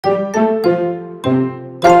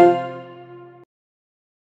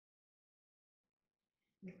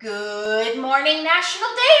Good morning, National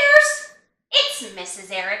Dayers! It's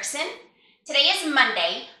Mrs. Erickson. Today is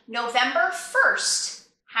Monday, November 1st.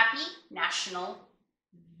 Happy National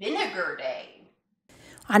Vinegar Day.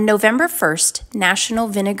 On November 1st, National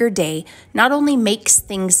Vinegar Day not only makes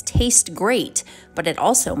things taste great, but it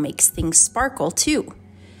also makes things sparkle too.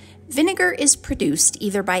 Vinegar is produced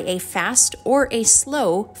either by a fast or a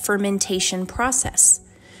slow fermentation process.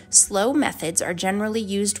 Slow methods are generally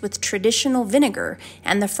used with traditional vinegar,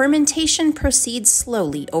 and the fermentation proceeds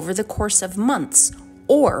slowly over the course of months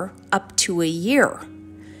or up to a year.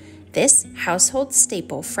 This household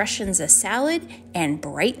staple freshens a salad and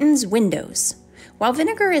brightens windows. While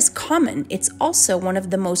vinegar is common, it's also one of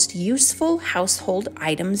the most useful household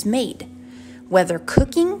items made. Whether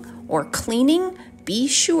cooking or cleaning, be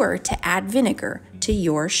sure to add vinegar to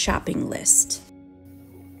your shopping list.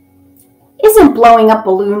 Isn't blowing up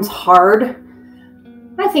balloons hard?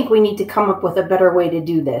 I think we need to come up with a better way to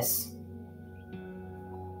do this.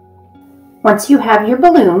 Once you have your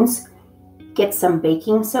balloons, get some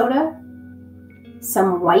baking soda,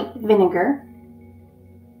 some white vinegar,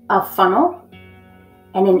 a funnel,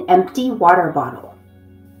 and an empty water bottle.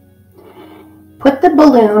 Put the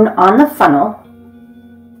balloon on the funnel.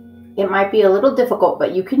 It might be a little difficult,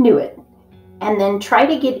 but you can do it. And then try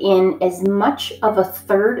to get in as much of a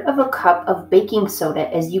third of a cup of baking soda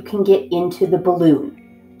as you can get into the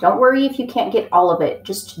balloon. Don't worry if you can't get all of it.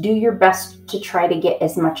 Just do your best to try to get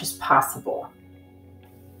as much as possible.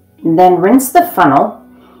 And then rinse the funnel.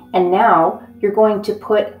 And now you're going to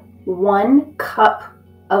put 1 cup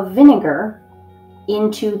of vinegar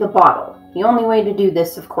into the bottle. The only way to do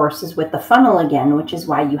this, of course, is with the funnel again, which is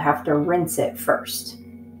why you have to rinse it first.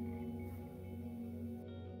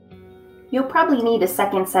 You'll probably need a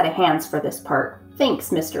second set of hands for this part.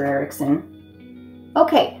 Thanks, Mr. Erickson.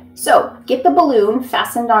 Okay, so get the balloon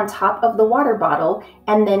fastened on top of the water bottle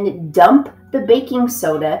and then dump the baking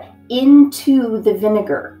soda into the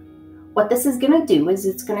vinegar. What this is going to do is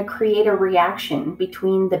it's going to create a reaction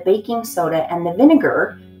between the baking soda and the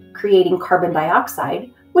vinegar, creating carbon dioxide,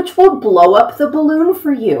 which will blow up the balloon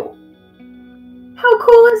for you. How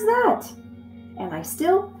cool is that? And I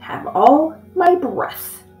still have all my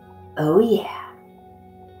breath. Oh yeah.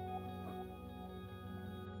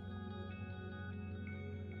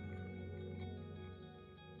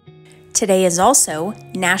 Today is also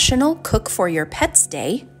National Cook for Your Pets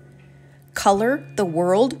Day, Color the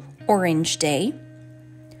World Orange Day,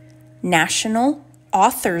 National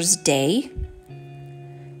Authors Day,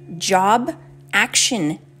 Job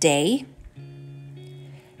Action Day,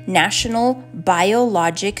 National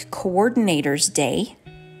Biologic Coordinators Day,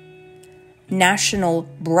 National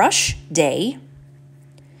Brush Day,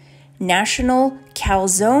 National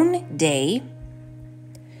Calzone Day,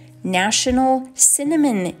 National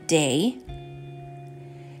Cinnamon Day,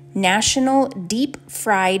 National Deep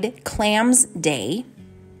Fried Clams Day,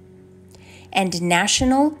 and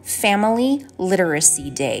National Family Literacy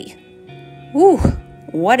Day. Woo,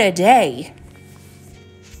 what a day!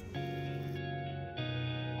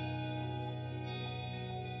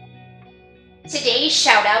 Today's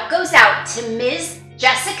shout out goes out to Ms.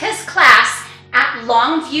 Jessica's class at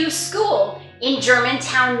Longview School in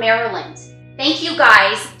Germantown, Maryland. Thank you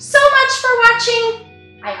guys so much for watching.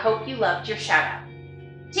 I hope you loved your shout out.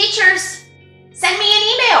 Teachers, send me an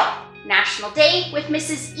email,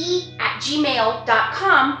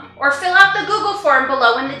 nationaldayWithMrsE@gmail.com, or fill out the Google form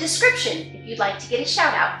below in the description if you'd like to get a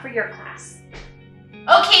shout out for your class.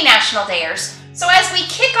 Okay, National Dayers, so as we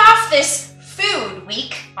kick off this Food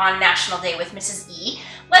Week on National Day with Mrs. E,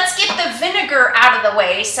 let's get the vinegar out of the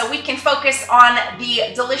way so we can focus on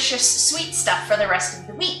the delicious sweet stuff for the rest of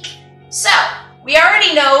the week. So, we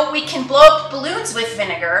already know we can blow up balloons with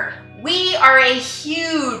vinegar. We are a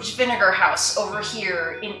huge vinegar house over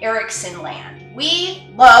here in Erickson land. We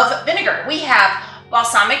love vinegar. We have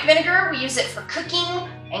balsamic vinegar. We use it for cooking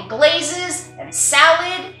and glazes and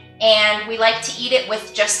salad, and we like to eat it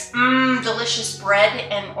with just delicious bread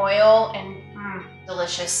and oil and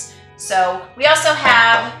delicious. So we also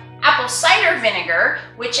have apple cider vinegar,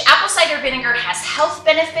 which apple cider vinegar has health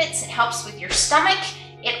benefits. It helps with your stomach.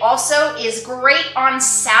 It also is great on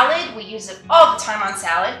salad. We use it all the time on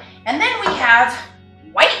salad. And then we have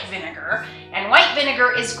white vinegar, and white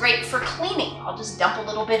vinegar is great for cleaning. I'll just dump a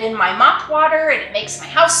little bit in my mop water and it makes my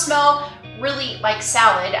house smell really like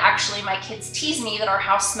salad. Actually, my kids tease me that our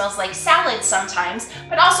house smells like salad sometimes,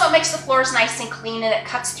 but also it makes the floors nice and clean and it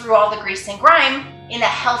cuts through all the grease and grime in a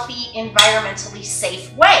healthy, environmentally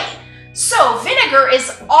safe way. So vinegar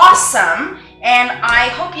is awesome, and I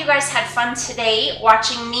hope you guys had fun today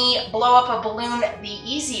watching me blow up a balloon the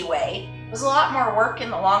easy way. It was a lot more work in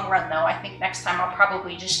the long run though. I think next time I'll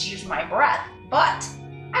probably just use my breath. But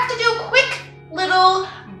I have to do a quick little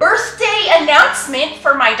birthday announcement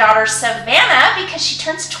for my daughter Savannah because she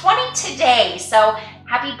turns 20 today. So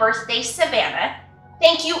happy birthday, Savannah.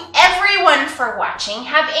 Thank you everyone for watching.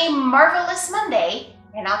 Have a marvelous Monday,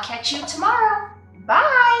 and I'll catch you tomorrow.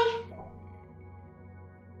 Bye!